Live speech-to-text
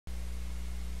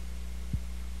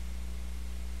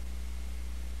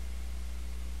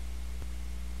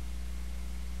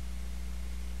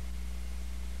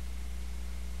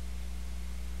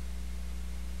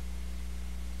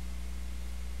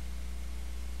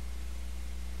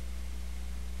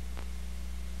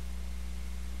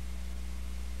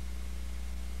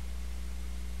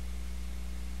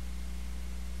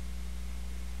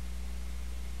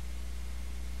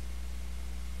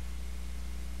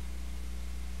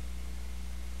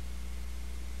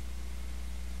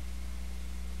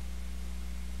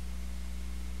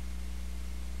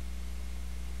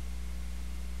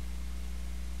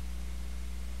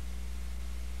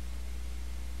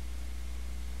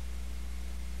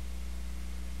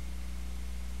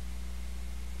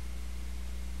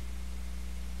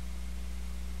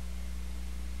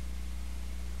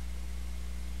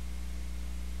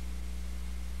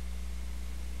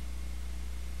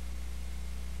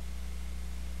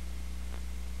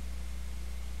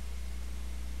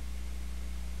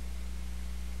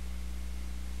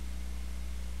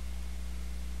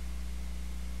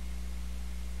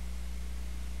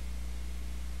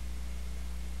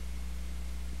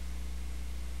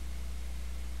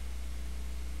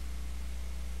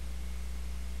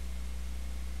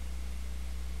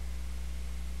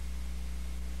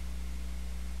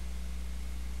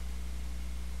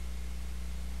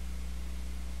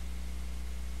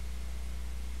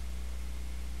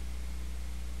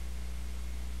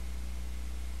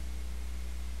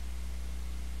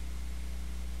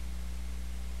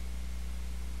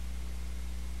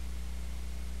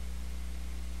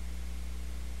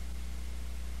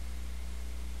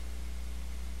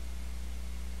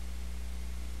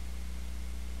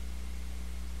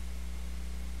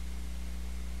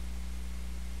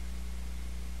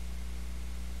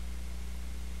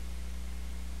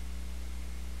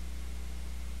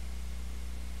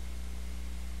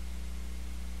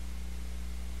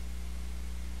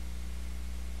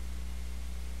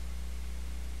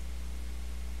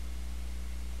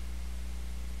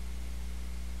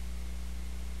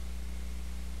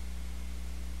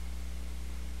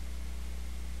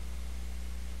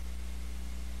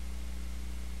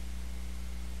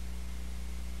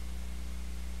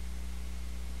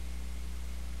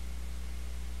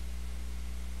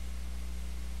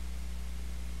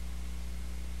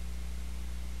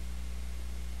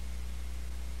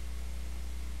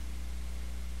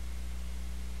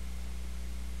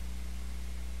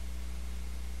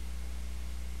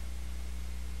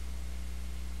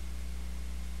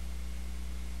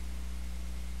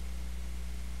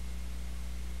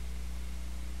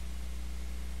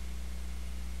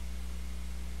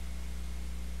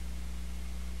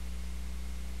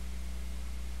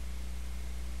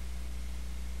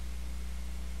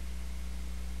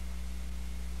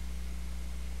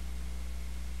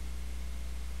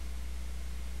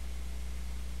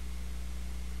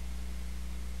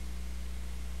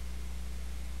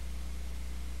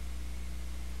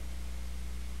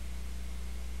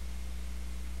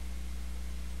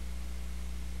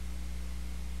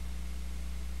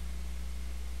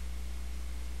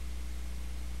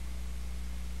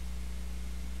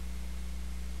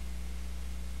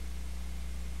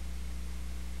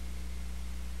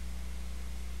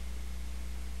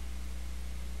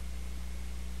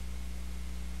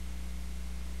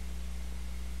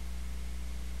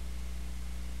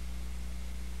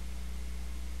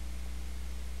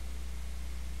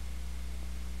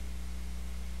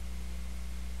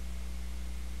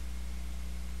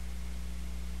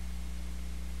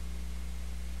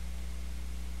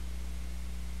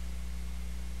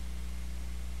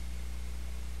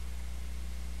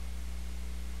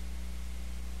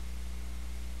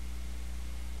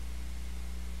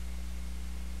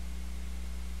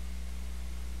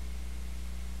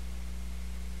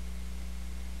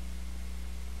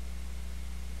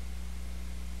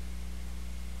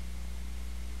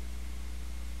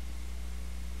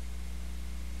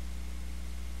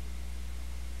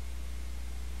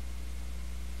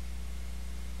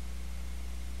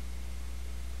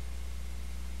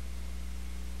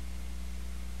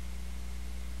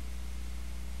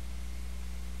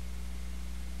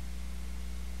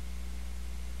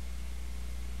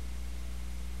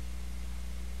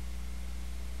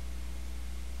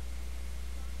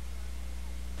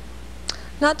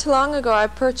Not too long ago, I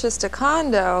purchased a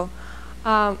condo,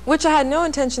 which I had no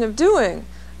intention of doing.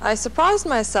 I surprised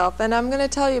myself, and I'm going to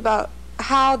tell you about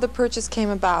how the purchase came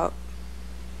about.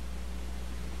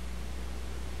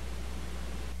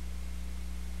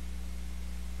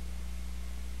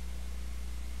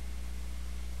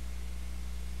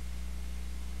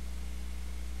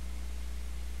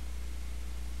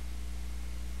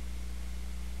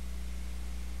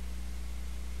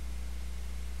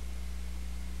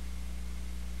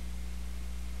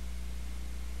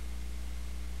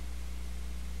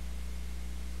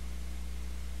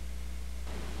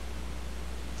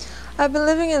 I've been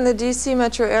living in the DC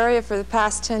metro area for the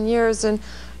past 10 years, and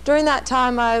during that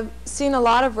time I've seen a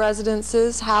lot of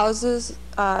residences, houses,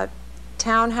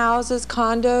 townhouses,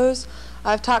 condos.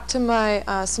 I've talked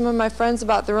to some of my friends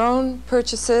about their own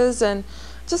purchases and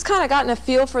just kind of gotten a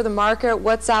feel for the market,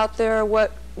 what's out there,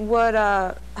 what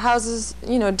houses,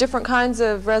 different kinds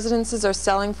of residences are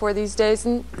selling for these days,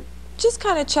 and just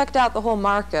kind of checked out the whole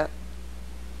market.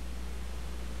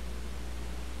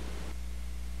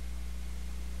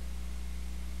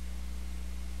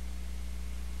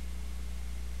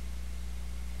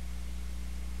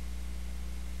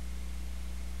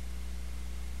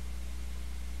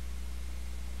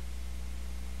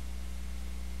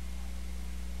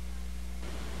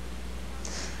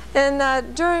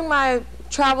 And during my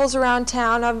travels around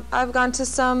town, I've gone to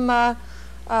some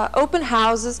open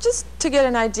houses just to get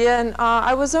an idea. And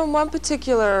I was on one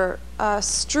particular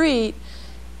street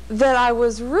that I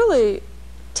was really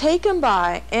taken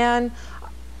by. And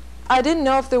I didn't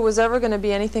know if there was ever going to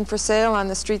be anything for sale on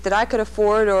the street that I could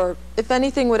afford, or if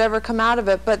anything would ever come out of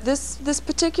it. But this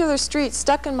particular street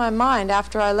stuck in my mind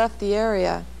after I left the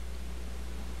area.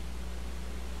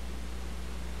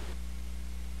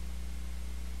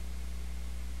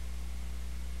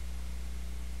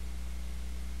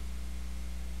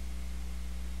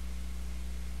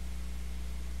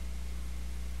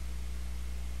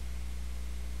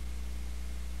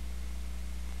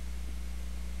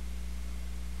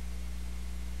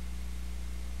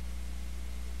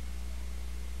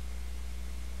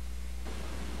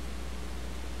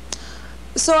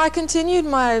 So I continued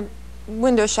my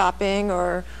window shopping,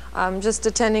 or just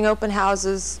attending open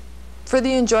houses for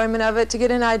the enjoyment of it, to get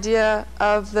an idea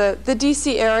of the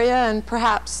DC area and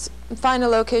perhaps find a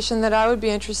location that I would be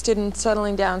interested in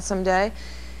settling down someday.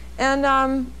 And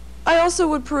I also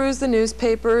would peruse the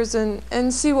newspapers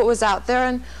and see what was out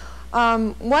there.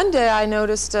 And one day I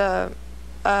noticed a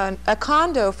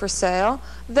condo for sale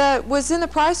that was in the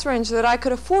price range that I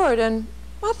could afford, and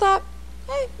I thought,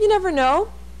 hey, you never know.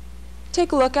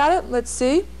 Take a look at it. Let's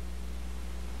see.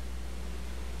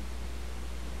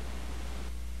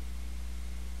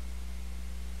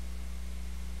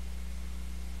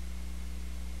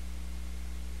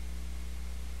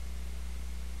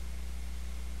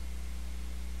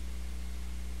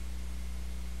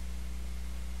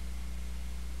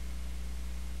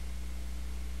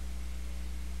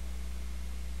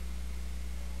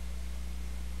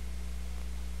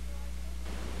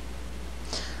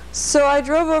 So I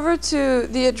drove over to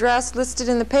the address listed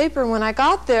in the paper, and when I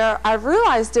got there, I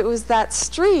realized it was that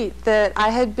street that I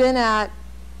had been at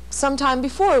sometime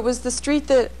before. It was the street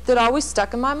that always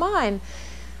stuck in my mind.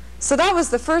 So that was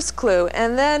the first clue.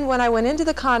 And then when I went into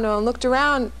the condo and looked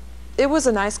around, it was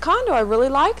a nice condo. I really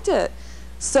liked it.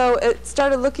 So it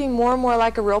started looking more and more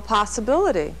like a real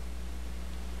possibility.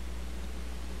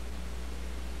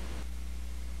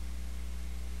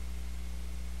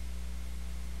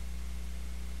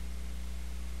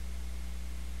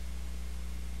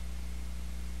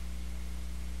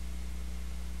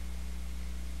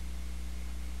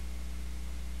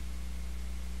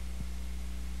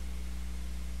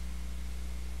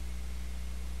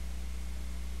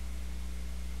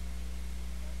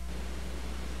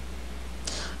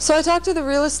 So I talked to the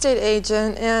real estate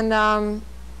agent and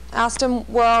asked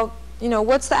him, well,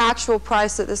 what's the actual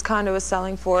price that this condo is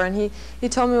selling for? And he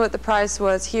told me what the price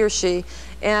was, he or she.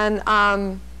 And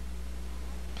I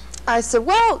said,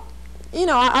 well,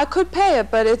 I could pay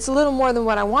it, but it's a little more than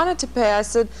what I wanted to pay. I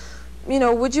said,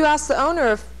 would you ask the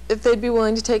owner if they'd be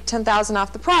willing to take $10,000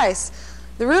 off the price?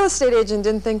 The real estate agent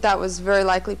didn't think that was a very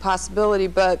likely possibility,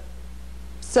 but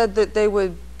said that they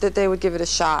would give it a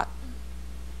shot.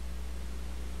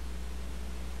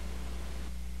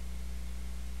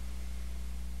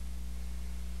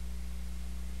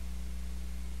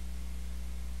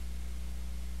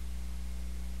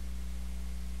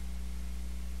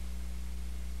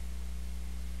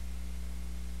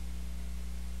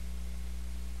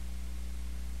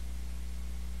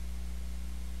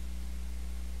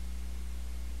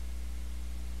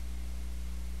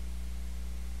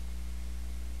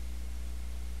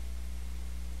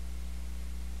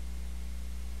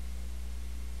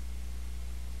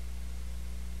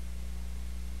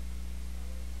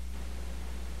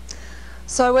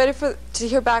 So I waited to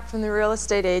hear back from the real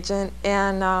estate agent,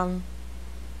 and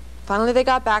finally they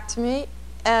got back to me,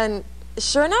 and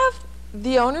sure enough,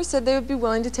 the owner said they would be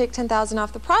willing to take $10,000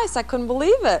 off the price. I couldn't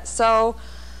believe it. So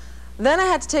then I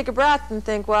had to take a breath and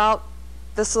think, well,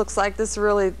 this looks like this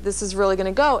is really going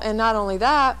to go. And not only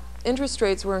that, interest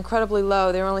rates were incredibly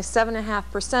low. They were only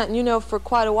 7.5%. And you know, for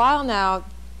quite a while now,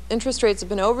 interest rates have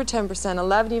been over 10%,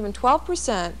 11, even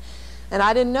 12%. And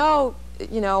I didn't know,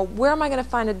 you know, where am I going to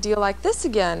find a deal like this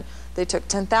again? They took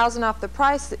 $10,000 off the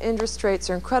price. The interest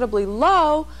rates are incredibly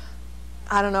low.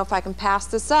 I don't know if I can pass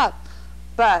this up.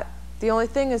 But the only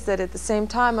thing is that at the same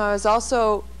time, I was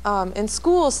also in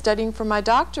school studying for my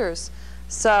doctor's.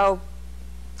 So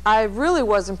I really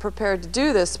wasn't prepared to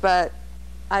do this, but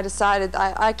I decided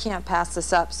I can't pass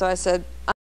this up. So I said,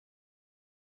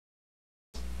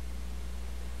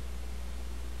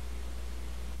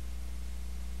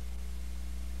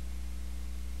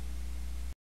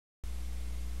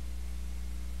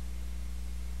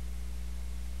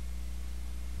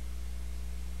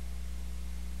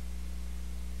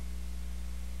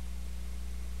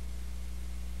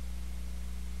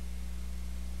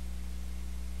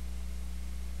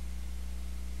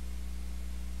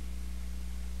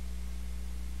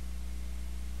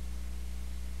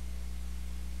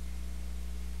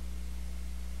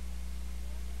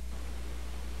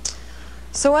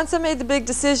 so once I made the big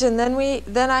decision,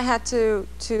 then I had to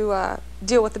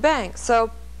deal with the bank. So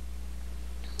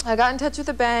I got in touch with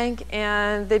the bank,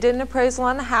 and they did an appraisal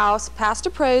on the house, passed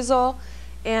appraisal,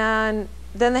 and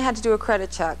then they had to do a credit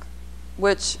check,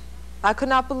 which I could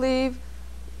not believe.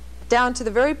 Down to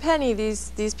the very penny,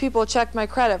 these people checked my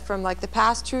credit from like the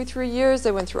past 2 or 3 years.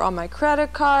 They went through all my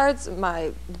credit cards,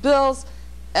 my bills,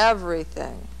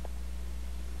 everything.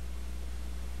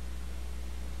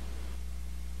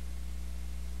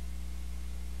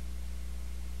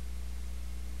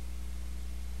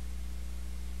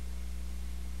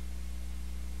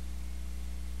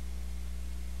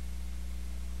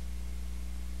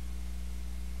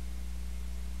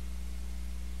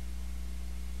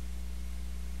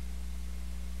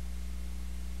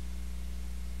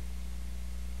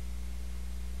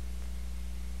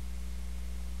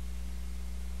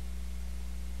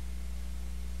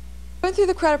 Went through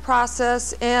the credit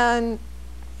process, and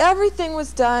everything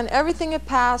was done, everything had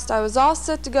passed. I was all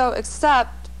set to go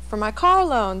except for my car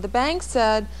loan. The bank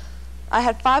said I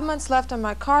had 5 months left on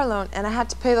my car loan, and I had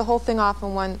to pay the whole thing off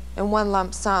in one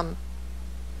lump sum.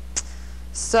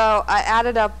 So I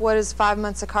added up what is 5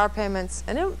 months of car payments,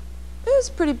 and it was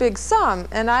a pretty big sum,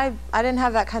 and I didn't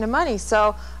have that kind of money.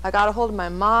 So I got a hold of my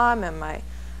mom and my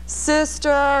sister,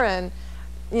 and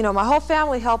you know, my whole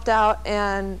family helped out,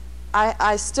 and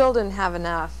I still didn't have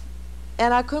enough.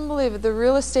 And I couldn't believe it. The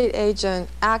real estate agent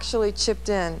actually chipped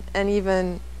in and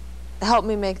even helped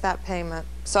me make that payment.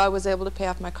 So I was able to pay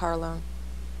off my car loan.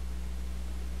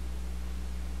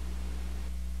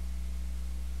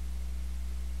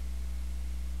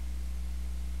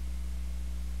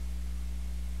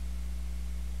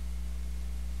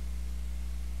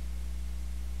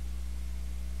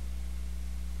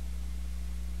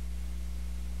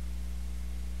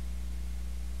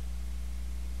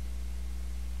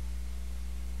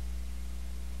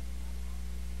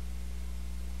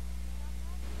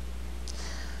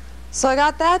 So I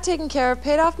got that taken care of,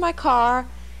 paid off my car,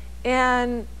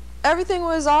 and everything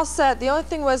was all set. The only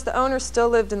thing was the owner still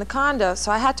lived in the condo, so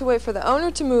I had to wait for the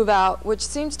owner to move out, which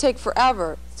seemed to take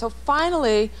forever. So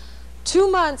finally,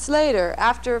 2 months later,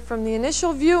 from the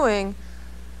initial viewing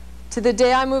to the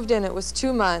day I moved in, it was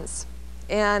 2 months.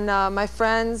 And my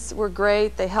friends were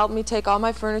great. They helped me take all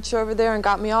my furniture over there and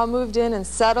got me all moved in and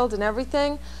settled and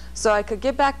everything, so I could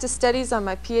get back to studies on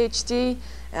my PhD.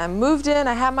 And I moved in,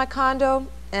 I had my condo,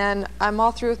 and I'm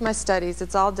all through with my studies.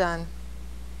 It's all done.